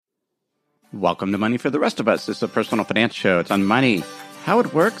Welcome to Money for the Rest of Us. This is a personal finance show. It's on money, how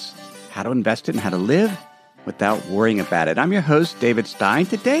it works, how to invest it, and how to live without worrying about it. I'm your host, David Stein.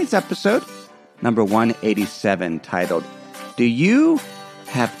 Today's episode, number 187, titled, Do You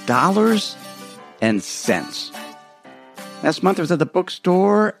Have Dollars and Cents? Last month I was at the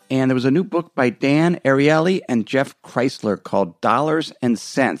bookstore, and there was a new book by Dan Ariely and Jeff Chrysler called Dollars and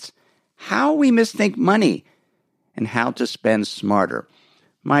Cents, How We Misthink Money and How to Spend Smarter.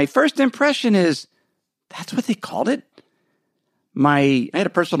 My first impression is, that's what they called it? I had a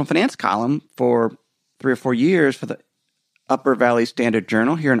personal finance column for 3 or 4 years for the Upper Valley Standard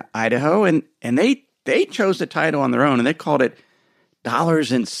Journal here in Idaho, and they chose the title on their own, and they called it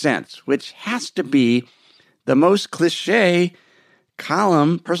Dollars and Cents, which has to be the most cliche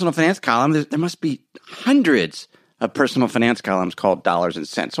column, personal finance column. There must be hundreds of personal finance columns called Dollars and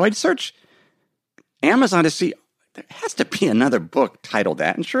Cents. So I'd search Amazon to see, there has to be another book titled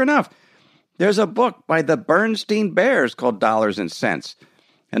that. And sure enough, there's a book by the Bernstein Bears called Dollars and Cents.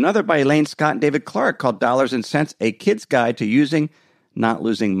 Another by Elaine Scott and David Clark called Dollars and Cents, A Kid's Guide to Using, Not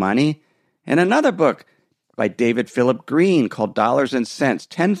Losing Money. And another book by David Philip Green called Dollars and Cents,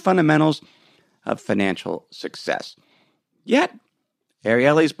 10 Fundamentals of Financial Success. Yet,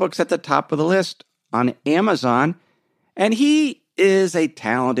 Ariely's book's at the top of the list on Amazon, and he is a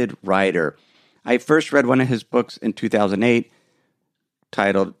talented writer. I first read one of his books in 2008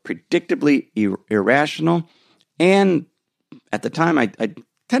 titled Predictably Irrational. And at the time,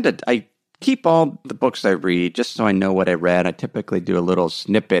 I keep all the books I read just so I know what I read. I typically do a little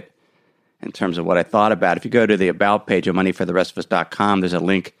snippet in terms of what I thought about. If you go to the About page of moneyfortherestofus.com, there's a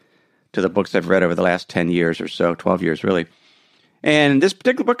link to the books I've read over the last 10 years or so, 12 years really. And this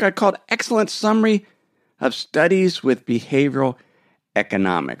particular book I called Excellent Summary of Studies with Behavioral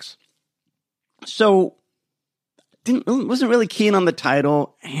Economics. So, wasn't really keen on the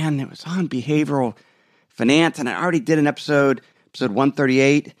title, and it was on behavioral finance, and I already did an episode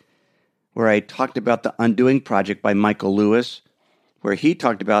 138, where I talked about The Undoing Project by Michael Lewis, where he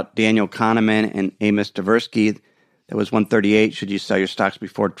talked about Daniel Kahneman and Amos Tversky. That was 138, Should You Sell Your Stocks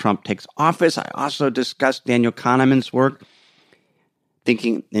Before Trump Takes Office? I also discussed Daniel Kahneman's work,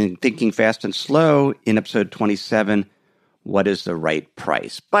 Thinking Fast and Slow, in episode 27, What is the Right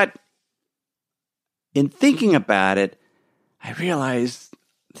Price? But in thinking about it, I realized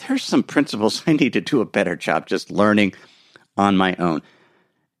there's some principles I need to do a better job just learning on my own.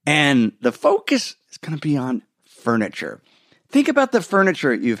 And the focus is going to be on furniture. Think about the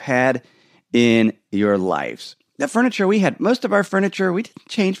furniture you've had in your lives. The furniture we had, most of our furniture, we didn't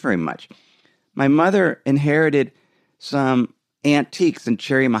change very much. My mother inherited some antiques and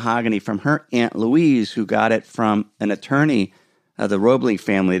cherry mahogany from her Aunt Louise, who got it from an attorney of the Roebling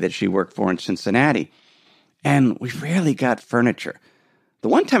family that she worked for in Cincinnati. And we rarely got furniture. The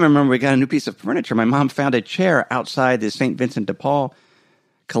one time I remember we got a new piece of furniture, my mom found a chair outside the St. Vincent de Paul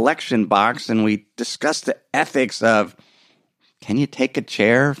collection box, and we discussed the ethics of, can you take a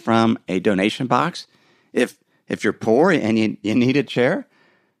chair from a donation box? If you're poor and you need a chair,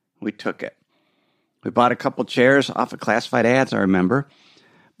 we took it. We bought a couple chairs off of classified ads, I remember.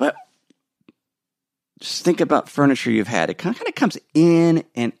 But just think about furniture you've had. It kind of comes in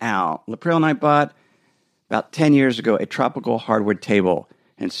and out. Laprelle and I bought, about 10 years ago, a tropical hardwood table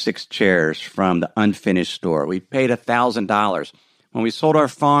and 6 chairs from the Unfinished store. We paid $1,000. When we sold our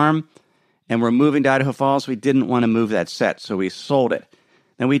farm and we're moving to Idaho Falls, we didn't want to move that set, so we sold it.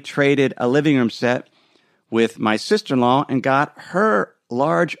 Then we traded a living room set with my sister-in-law and got her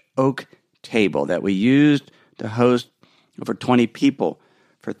large oak table that we used to host over 20 people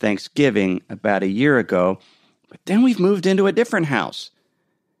for Thanksgiving about a year ago. But then we've moved into a different house,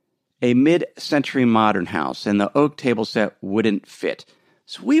 a mid-century modern house, and the oak table set wouldn't fit.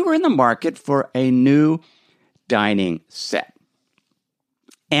 So we were in the market for a new dining set.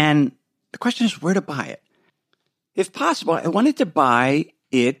 And the question is where to buy it. If possible, I wanted to buy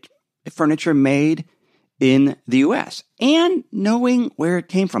furniture made in the U.S. and knowing where it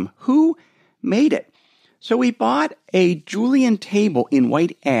came from, who made it. So we bought a Julian table in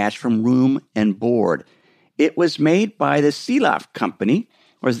white ash from Room and Board. It was made by the Seeloff Company,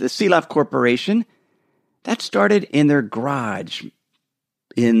 or the Seeloff Corporation. That started in their garage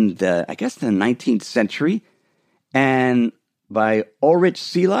in the 19th century. And by Ulrich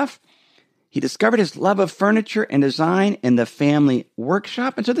Seeloff, he discovered his love of furniture and design in the family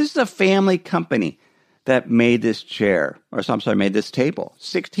workshop. And so this is a family company that made this made this table.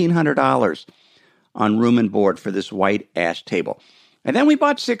 $1,600 on Room and Board for this white ash table. And then we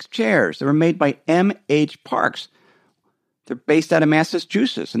bought 6 chairs. They were made by M.H. Parks. They're based out of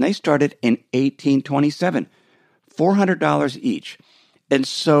Massachusetts, and they started in 1827, $400 each. And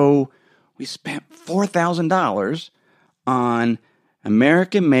so we spent $4,000 on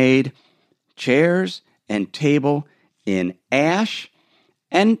American-made chairs and table in ash,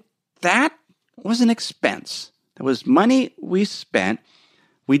 and that was an expense. That was money we spent.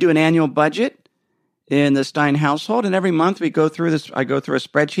 We do an annual budget in the Stein household, and every month we go through this. I go through a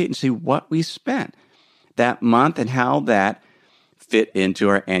spreadsheet and see what we spent that month and how that fit into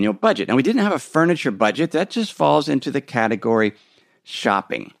our annual budget. Now, we didn't have a furniture budget. That just falls into the category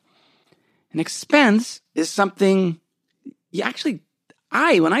shopping. An expense is something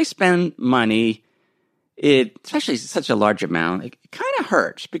when I spend money, especially such a large amount, it kind of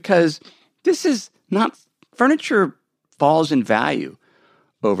hurts because this is not, furniture falls in value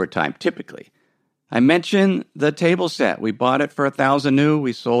over time, typically. I mentioned the table set. We bought it for $1,000 new.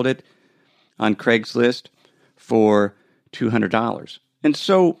 We sold it on Craigslist for $200. And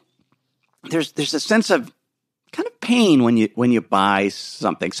so there's a sense of kind of pain when you buy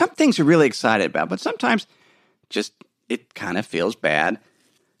something. Some things you're really excited about, but sometimes just it kind of feels bad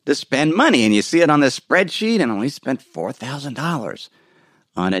to spend money. And you see it on this spreadsheet, and we spent $4,000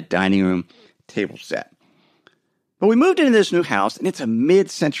 on a dining room table set. But we moved into this new house, and it's a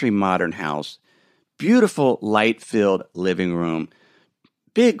mid-century modern house. Beautiful light-filled living room,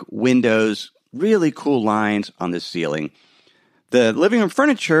 big windows, really cool lines on the ceiling. The living room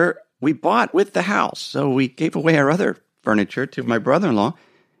furniture we bought with the house, so we gave away our other furniture to my brother-in-law,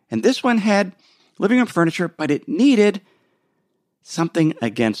 and this one had living room furniture, but it needed something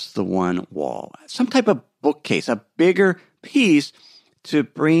against the one wall, some type of bookcase, a bigger piece to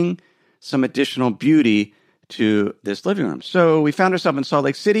bring some additional beauty to this living room. So we found ourselves in Salt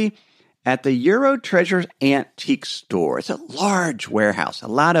Lake City at the Euro Treasures Antique Store. It's a large warehouse, a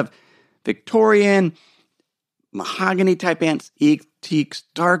lot of Victorian, mahogany-type antiques,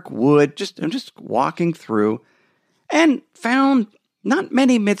 dark wood. I'm just walking through and found not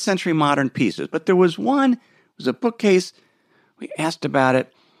many mid-century modern pieces, but there was one. It was a bookcase. We asked about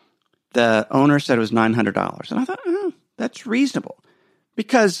it. The owner said it was $900. And I thought, that's reasonable.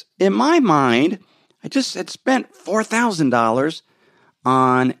 Because in my mind, I just had spent $4,000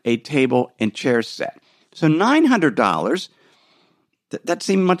 on a table and chair set. So $900, that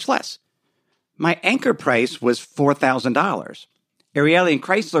seemed much less. My anchor price was $4,000. Ariely and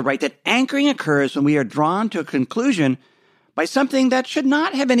Chrysler write that anchoring occurs when we are drawn to a conclusion by something that should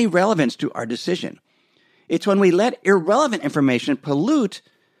not have any relevance to our decision. It's when we let irrelevant information pollute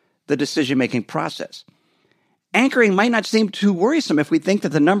the decision-making process. Anchoring might not seem too worrisome if we think that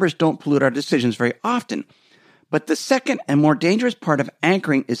the numbers don't pollute our decisions very often. But the second and more dangerous part of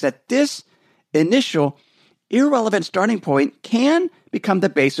anchoring is that this initial irrelevant starting point can become the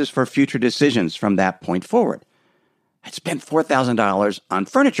basis for future decisions from that point forward. I spent $4,000 on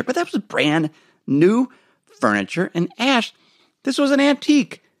furniture, but that was brand new furniture in ash. This was an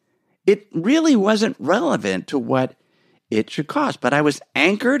antique. It really wasn't relevant to what it should cost, but I was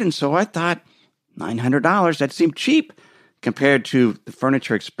anchored, and so I thought $900, that seemed cheap compared to the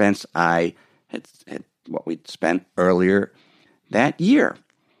furniture expense I had what we'd spent earlier that year.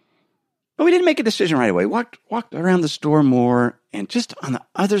 But we didn't make a decision right away. Walked around the store more, and just on the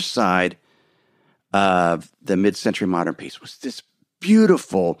other side of the mid-century modern piece was this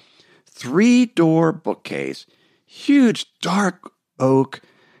beautiful 3-door bookcase, huge dark oak,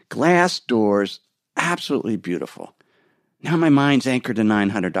 glass doors, absolutely beautiful. Now my mind's anchored to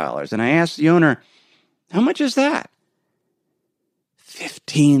 $900, and I asked the owner, how much is that?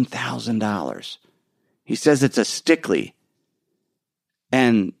 $15,000. He says it's a Stickley.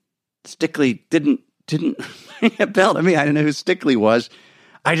 And Stickley didn't ring a bell to me. I didn't know who Stickley was.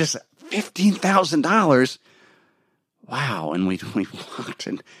 I just, $15,000. Wow. And we walked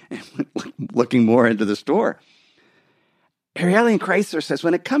and went looking more into the store. Ariely and Chrysler says,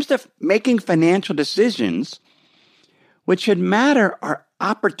 when it comes to making financial decisions, what should matter are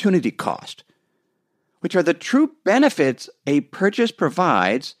opportunity cost, which are the true benefits a purchase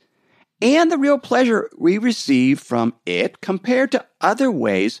provides and the real pleasure we receive from it compared to other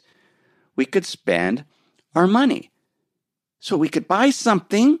ways we could spend our money. So we could buy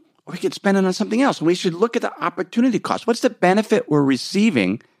something or we could spend it on something else. We should look at the opportunity cost. What's the benefit we're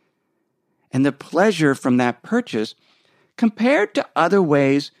receiving and the pleasure from that purchase compared to other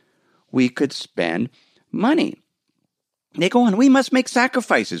ways we could spend money? They go on, we must make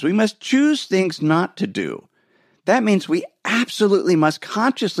sacrifices. We must choose things not to do. That means we absolutely must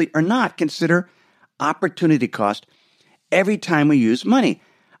consciously or not consider opportunity cost every time we use money.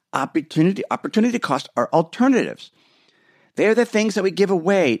 Opportunity costs are alternatives. They're the things that we give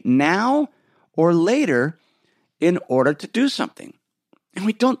away now or later in order to do something. And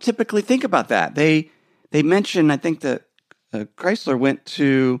we don't typically think about that. They mention, I think that Chrysler went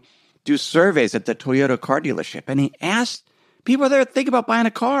to do surveys at the Toyota car dealership, and he asked people that think about buying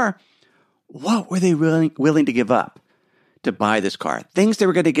a car, what were they willing to give up to buy this car? Things they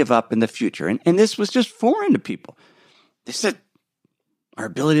were going to give up in the future. And this was just foreign to people. They said, our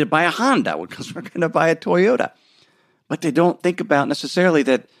ability to buy a Honda because we're going to buy a Toyota. But they don't think about necessarily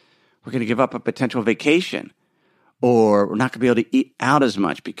that we're going to give up a potential vacation, or we're not going to be able to eat out as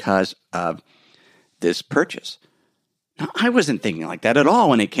much because of this purchase. Now, I wasn't thinking like that at all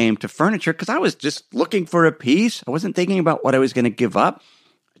when it came to furniture because I was just looking for a piece. I wasn't thinking about what I was going to give up.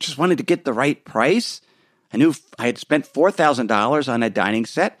 I just wanted to get the right price. I knew I had spent $4,000 on a dining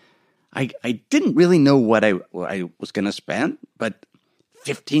set. I didn't really know what I was going to spend, but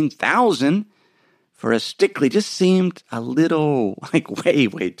 $15,000 for a Stickley just seemed a little like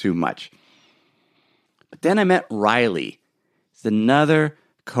way too much. But then I met Riley. He's another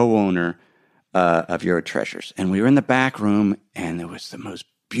co-owner of Euro Treasures. And we were in the back room, and there was the most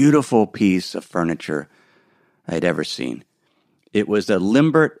beautiful piece of furniture I'd ever seen. It was a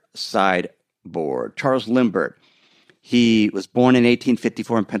Limbert sideboard. Charles Limbert. He was born in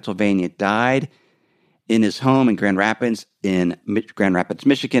 1854 in Pennsylvania, died in his home in Grand Rapids,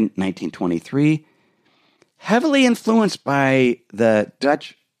 Michigan, 1923. Heavily influenced by the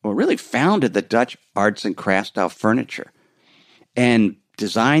Dutch, or really founded the Dutch arts and crafts style furniture, and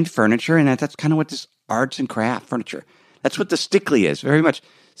designed furniture, and that's kind of what this arts and craft furniture, that's what the Stickley is, very much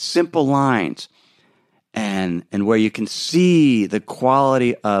simple lines, and where you can see the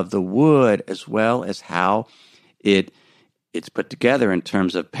quality of the wood as well as how it's put together in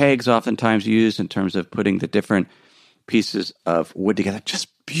terms of pegs oftentimes used, in terms of putting the different pieces of wood together. Just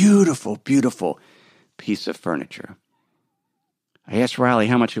beautiful, beautiful piece of furniture. I asked Riley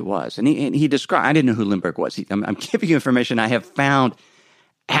how much it was, and he described, I didn't know who Lindbergh was. I'm giving you information I have found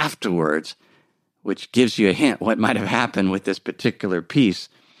afterwards, which gives you a hint what might have happened with this particular piece.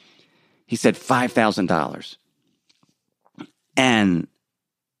 He said $5,000. And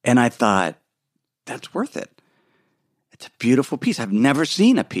I thought, that's worth it. It's a beautiful piece. I've never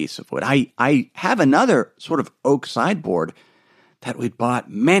seen a piece of wood. I have another sort of oak sideboard that we bought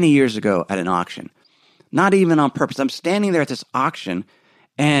many years ago at an auction. Not even on purpose. I'm standing there at this auction,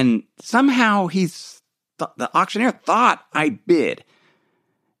 and somehow the auctioneer thought I bid.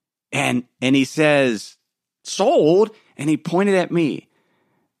 And he says, sold, and he pointed at me.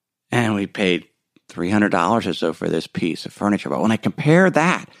 And we paid $300 or so for this piece of furniture. But when I compare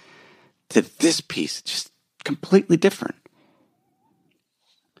that to this piece, it's just completely different.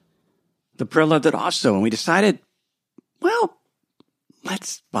 The Brill loved it also, and we decided, well,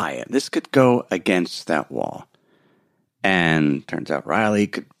 let's buy it. This could go against that wall. And turns out Riley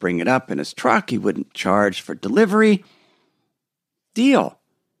could bring it up in his truck. He wouldn't charge for delivery. Deal.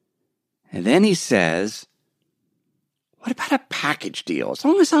 And then he says, what about a package deal? As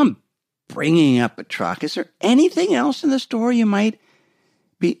long as I'm bringing up a truck, is there anything else in the store you might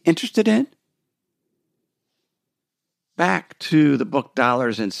be interested in? Back to the book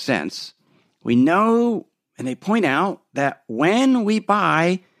Dollars and Cents, we know, and they point out, that when we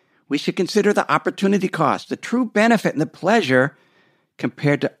buy, we should consider the opportunity cost, the true benefit and the pleasure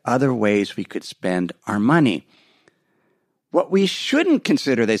compared to other ways we could spend our money. What we shouldn't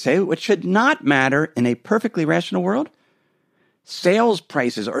consider, they say, what should not matter in a perfectly rational world, sales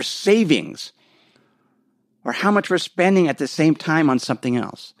prices or savings, or how much we're spending at the same time on something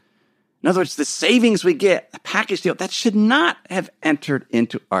else. In other words, the savings we get, a package deal, that should not have entered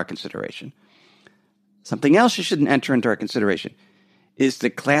into our consideration. Something else you shouldn't enter into our consideration is the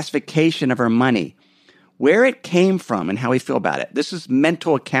classification of our money, where it came from and how we feel about it. This is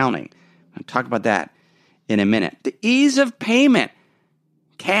mental accounting. I'll talk about that in a minute. The ease of payment,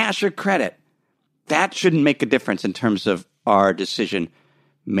 cash or credit, that shouldn't make a difference in terms of our decision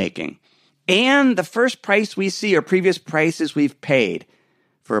making. And the first price we see or previous prices we've paid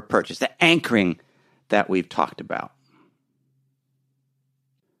for a purchase, the anchoring that we've talked about.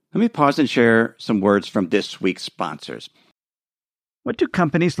 Let me pause and share some words from this week's sponsors. What do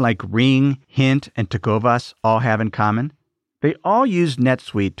companies like Ring, Hint, and Tecovas all have in common? They all use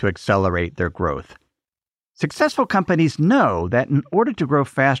NetSuite to accelerate their growth. Successful companies know that in order to grow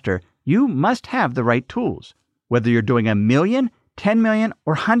faster, you must have the right tools. Whether you're doing $1 million, $10 million,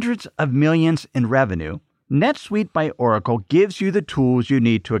 or hundreds of millions in revenue, NetSuite by Oracle gives you the tools you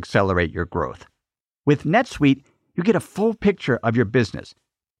need to accelerate your growth. With NetSuite, you get a full picture of your business: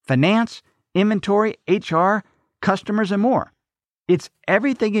 finance, inventory, HR, customers, and more. It's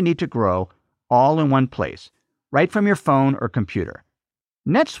everything you need to grow, all in one place, right from your phone or computer.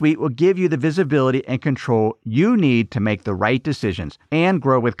 NetSuite will give you the visibility and control you need to make the right decisions and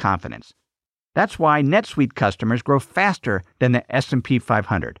grow with confidence. That's why NetSuite customers grow faster than the S&P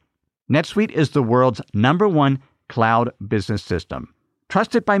 500. NetSuite is the world's #1 cloud business system,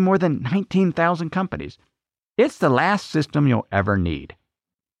 trusted by more than 19,000 companies. It's the last system you'll ever need.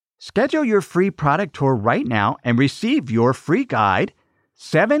 Schedule your free product tour right now and receive your free guide,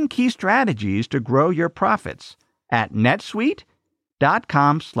 7 Key Strategies to Grow Your Profits, at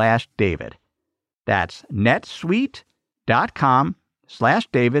netsuite.com/David. That's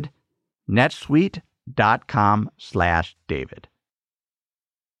netsuite.com/David, netsuite.com/David.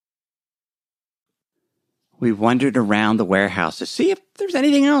 We wandered around the warehouse to see if there's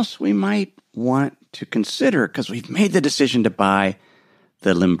anything else we might want to consider because we've made the decision to buy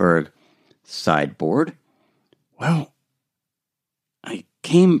the Limburg sideboard. Well, I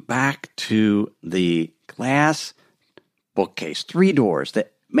came back to the glass bookcase, 3 doors,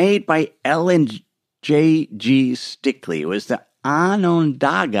 that made by L&J.G. Stickley. It was the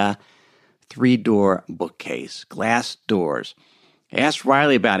Onondaga 3-door bookcase, glass doors. I asked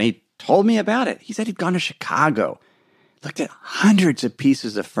Riley about it. He told me about it. He said he'd gone to Chicago, looked at hundreds of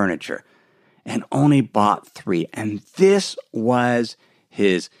pieces of furniture, and only bought 3. And this was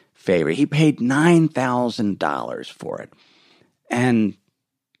his favorite. He paid $9,000 for it. And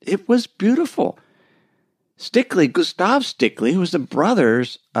it was beautiful. Stickley, Gustav Stickley, who was the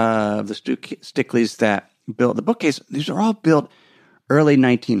brothers of the Stickleys that built the bookcase, these are all built early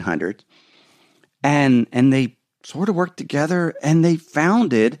 1900s. And they sort of worked together, and they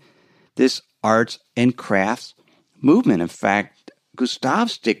founded this arts and crafts movement. In fact, Gustav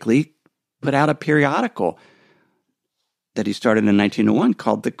Stickley put out a periodical that he started in 1901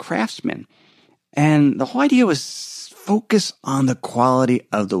 called The Craftsman. And the whole idea was focus on the quality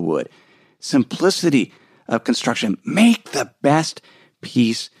of the wood, simplicity of construction. Make the best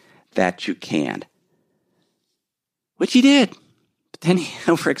piece that you can. Which he did. But then he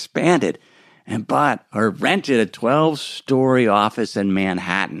overexpanded and bought or rented a 12-story office in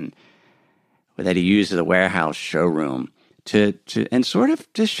Manhattan that he used as a warehouse showroom to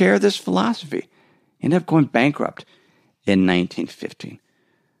share this philosophy. He ended up going bankrupt in 1915. It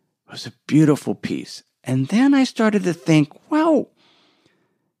was a beautiful piece. And then I started to think, well,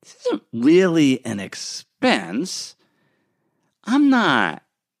 this isn't really an expense. I'm not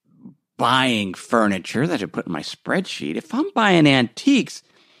buying furniture that I put in my spreadsheet. If I'm buying antiques,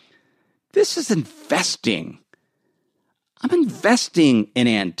 this is investing. I'm investing in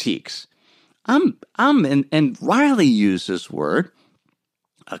antiques. And Riley used this word,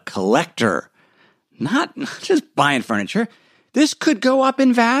 a collector, not just buying furniture. This could go up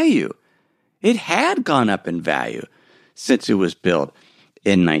in value. It had gone up in value since it was built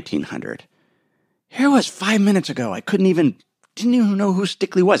in 1900. Here was 5 minutes ago. I didn't even know who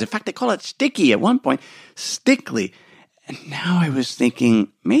Stickley was. In fact, they called it Sticky at one point, Stickley. And now I was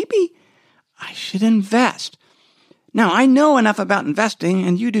thinking, maybe I should invest. Now, I know enough about investing,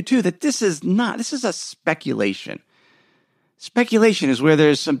 and you do too, that this is a speculation. Speculation is where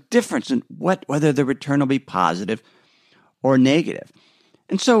there's some difference in whether the return will be positive or negative.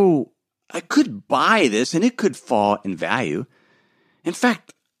 And so I could buy this and it could fall in value. In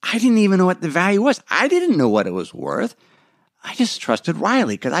fact, I didn't even know what the value was. I didn't know what it was worth. I just trusted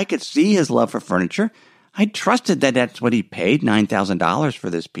Riley because I could see his love for furniture. I trusted that that's what he paid, $9,000 for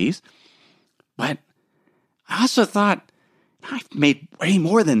this piece. But I also thought, I've made way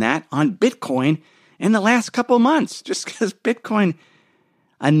more than that on Bitcoin in the last couple of months, just because Bitcoin,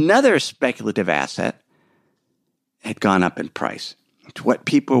 another speculative asset, had gone up in price to what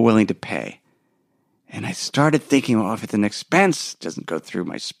people were willing to pay. And I started thinking, well, if it's an expense, it doesn't go through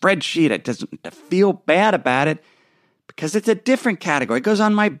my spreadsheet, it doesn't feel bad about it, because it's a different category. It goes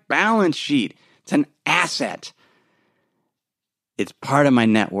on my balance sheet. It's an asset. It's part of my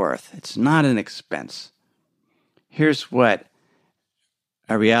net worth. It's not an expense. Here's what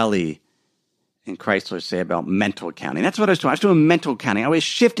Ariely and Chrysler say about mental accounting. That's what I was doing. I was doing mental accounting. I was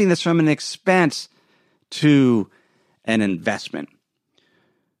shifting this from an expense to an investment.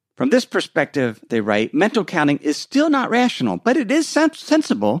 From this perspective, they write, mental accounting is still not rational, but it is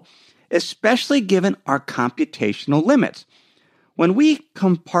sensible, especially given our computational limits. When we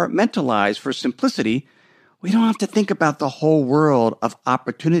compartmentalize for simplicity, we don't have to think about the whole world of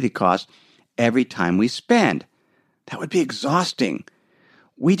opportunity cost every time we spend. That would be exhausting.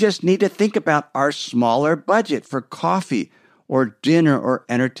 We just need to think about our smaller budget for coffee or dinner or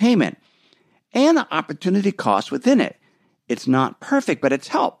entertainment and the opportunity cost within it. It's not perfect, but it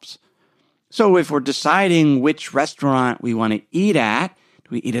helps. So if we're deciding which restaurant we want to eat at, do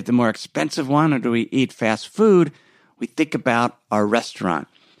we eat at the more expensive one or do we eat fast food? We think about our restaurant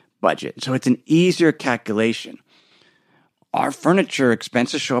budget. So it's an easier calculation. Our furniture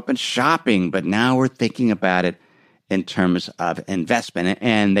expenses show up in shopping, but now we're thinking about it in terms of investment.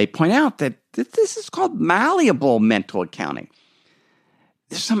 And they point out that this is called malleable mental accounting.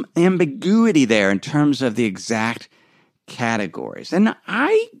 There's some ambiguity there in terms of the exact categories. And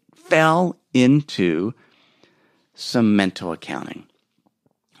I fell into some mental accounting.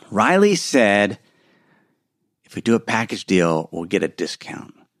 Riley said, if we do a package deal, we'll get a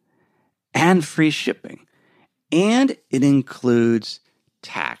discount and free shipping. And it includes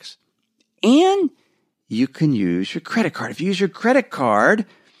tax. And you can use your credit card. If you use your credit card,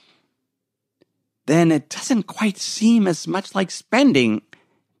 then it doesn't quite seem as much like spending.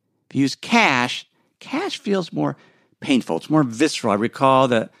 If you use cash, cash feels more painful. It's more visceral. I recall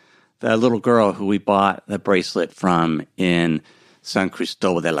the little girl who we bought the bracelet from in San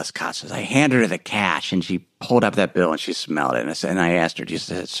Cristobal de las Casas. I handed her the cash, and she pulled up that bill, and she smelled it. And I asked her,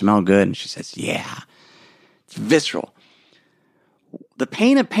 does it smell good? And she says, yeah. It's visceral. The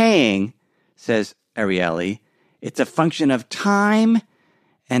pain of paying, says Ariely, it's a function of time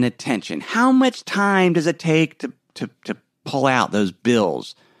and attention. How much time does it take to pull out those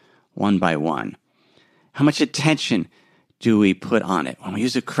bills one by one? How much attention do we put on it? When we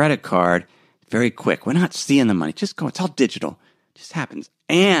use a credit card, very quick. We're not seeing the money. Just go. It's all digital. It just happens.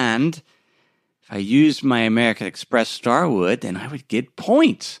 And if I used my American Express Starwood, then I would get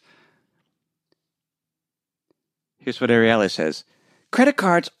points. Here's what Ariely says. Credit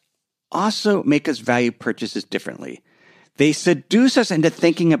cards also make us value purchases differently. They seduce us into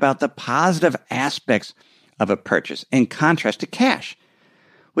thinking about the positive aspects of a purchase in contrast to cash,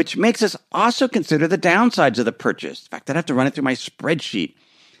 which makes us also consider the downsides of the purchase. In fact, I'd have to run it through my spreadsheet.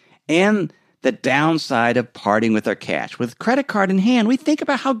 And the downside of parting with our cash. With credit card in hand, we think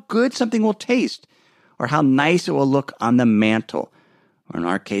about how good something will taste or how nice it will look on the mantle, or in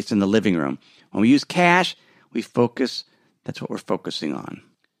our case, in the living room. When we use cash, that's what we're focusing on.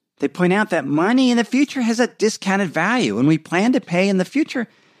 They point out that money in the future has a discounted value. When we plan to pay in the future,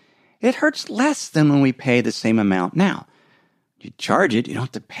 it hurts less than when we pay the same amount now. You charge it, you don't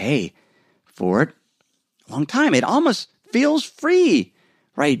have to pay for it a long time. It almost feels free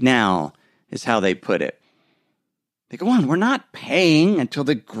right now, is how they put it. They go on, we're not paying until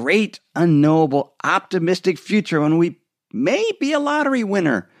the great, unknowable, optimistic future when we may be a lottery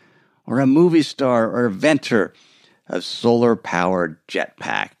winner or a movie star or inventor of solar-powered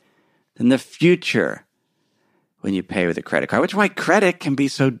jetpack. Then the future when you pay with a credit card, which is why credit can be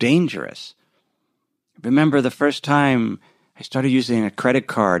so dangerous. Remember the first time I started using a credit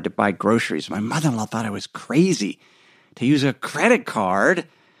card to buy groceries, my mother-in-law thought I was crazy to use a credit card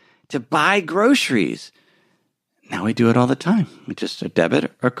to buy groceries. Now we do it all the time. We just a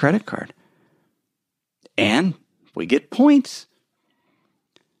debit or credit card. And we get points.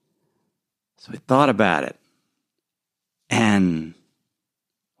 So we thought about it. And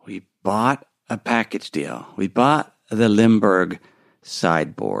we bought a package deal. We bought the Limburg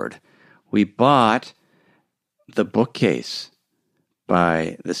sideboard. We bought the bookcase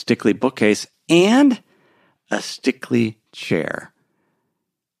by the Stickley bookcase and a Stickley chair.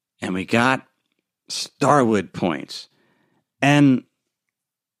 And we got Starwood points. And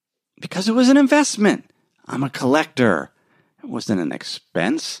because it was an investment, I'm a collector. It wasn't an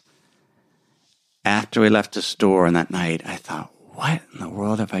expense. After we left the store on that night, I thought, what in the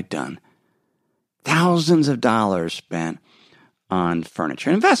world have I done? Thousands of dollars spent on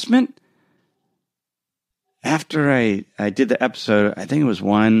furniture. Investment. After I did the episode, I think it was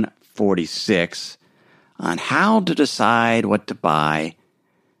 146, on how to decide what to buy,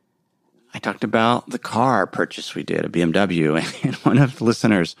 I talked about the car purchase we did, a BMW, and one of the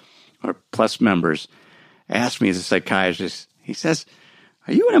listeners or Plus members asked me as a psychiatrist, he says,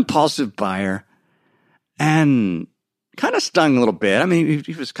 are you an impulsive buyer? And kind of stung a little bit. I mean,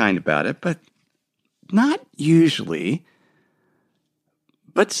 he was kind about it, but not usually.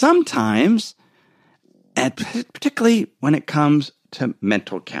 But sometimes, and particularly when it comes to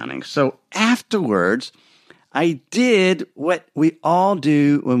mental accounting. So afterwards, I did what we all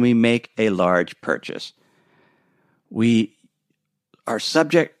do when we make a large purchase. We are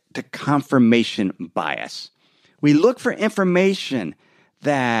subject to confirmation bias. We look for information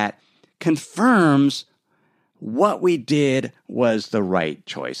that confirms what we did was the right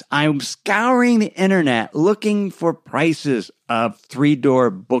choice. I'm scouring the internet looking for prices of 3-door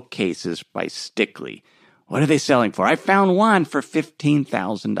bookcases by Stickley. What are they selling for? I found one for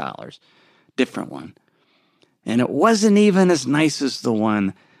 $15,000. Different one. And it wasn't even as nice as the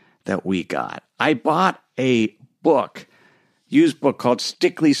one that we got. I bought a book, used book called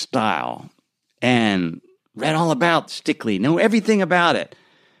Stickley Style, and read all about Stickley, know everything about it.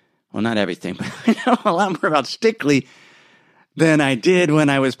 Well, not everything, but I know a lot more about Stickley than I did when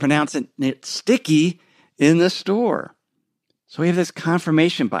I was pronouncing it sticky in the store. So we have this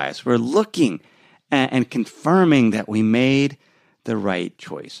confirmation bias. We're looking and confirming that we made the right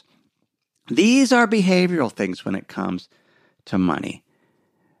choice. These are behavioral things when it comes to money.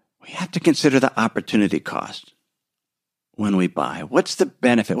 We have to consider the opportunity cost when we buy. What's the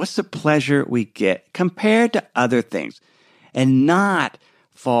benefit? What's the pleasure we get compared to other things? And not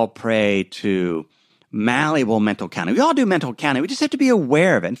fall prey to malleable mental counting. We all do mental counting. We just have to be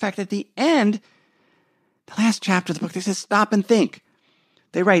aware of it. In fact, at the end, the last chapter of the book, they say stop and think.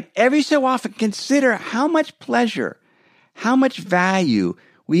 They write, every so often consider how much pleasure, how much value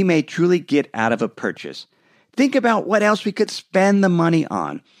we may truly get out of a purchase. Think about what else we could spend the money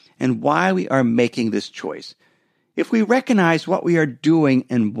on and why we are making this choice. If we recognize what we are doing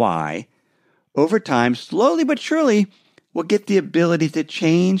and why, over time, slowly but surely, we'll get the ability to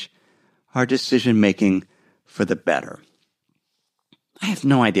change our decision-making for the better. I have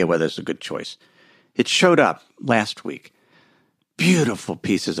no idea whether it's a good choice. It showed up last week. Beautiful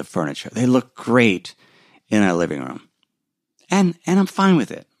pieces of furniture. They look great in our living room. And I'm fine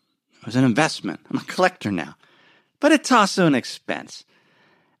with it. It was an investment. I'm a collector now. But it's also an expense.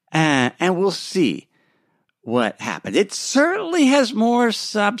 And we'll see what happens. It certainly has more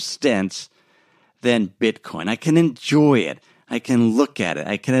substance than Bitcoin. I can enjoy it. I can look at it.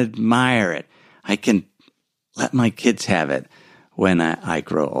 I can admire it. I can let my kids have it when I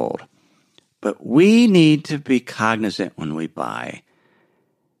grow old. But we need to be cognizant when we buy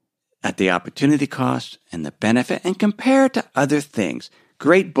at the opportunity cost and the benefit and compare it to other things.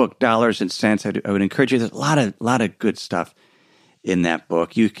 Great book, Dollars and Cents. I would encourage you. There's a lot of good stuff in that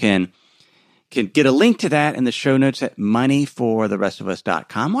book. You can get a link to that in the show notes at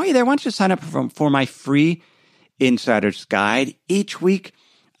moneyfortherestofus.com. While you're there, why don't you sign up for my free Insider's Guide. Each week,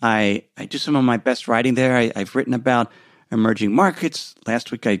 I do some of my best writing there. I've written about emerging markets.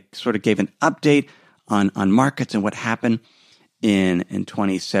 Last week, I sort of gave an update on markets and what happened in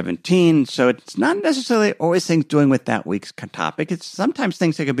 2017. So it's not necessarily always things doing with that week's topic. It's sometimes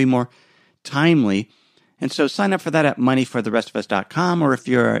things that can be more timely. And so sign up for that at moneyfortherestofus.com. Or if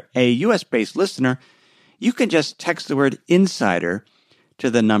you're a U.S.-based listener, you can just text the word insider to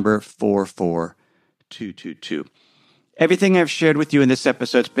the number 44222. Everything I've shared with you in this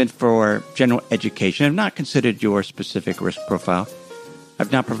episode has been for general education. I've not considered your specific risk profile.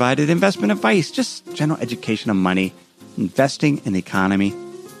 I've not provided investment advice, just general education on money, investing in the economy.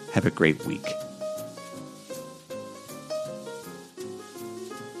 Have a great week.